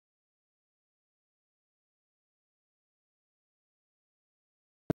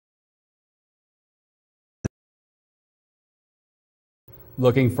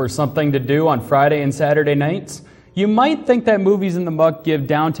Looking for something to do on Friday and Saturday nights? You might think that movies in the MUC give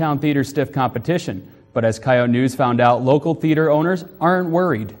downtown theater stiff competition, but as Coyote News found out, local theater owners aren't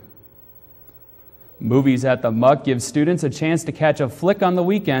worried. Movies at the MUC give students a chance to catch a flick on the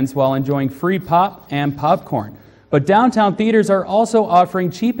weekends while enjoying free pop and popcorn. But downtown theaters are also offering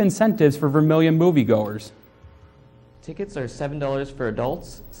cheap incentives for Vermilion moviegoers. Tickets are $7 for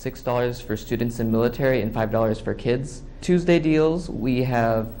adults, $6 for students and military, and $5 for kids. Tuesday deals, we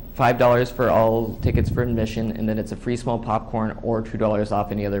have $5 for all tickets for admission, and then it's a free small popcorn or $2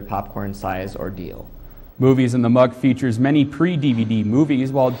 off any other popcorn size or deal. Movies in the MUC features many pre-DVD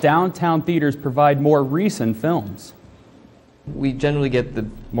movies, while downtown theaters provide more recent films. We generally get the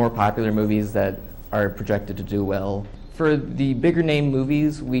more popular movies that are projected to do well. For the bigger name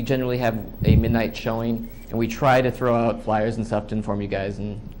movies, we generally have a midnight showing, and we try to throw out flyers and stuff to inform you guys,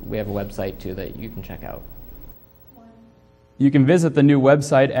 and we have a website too that you can check out. You can visit the new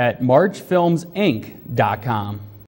website at marchfilmsinc.com.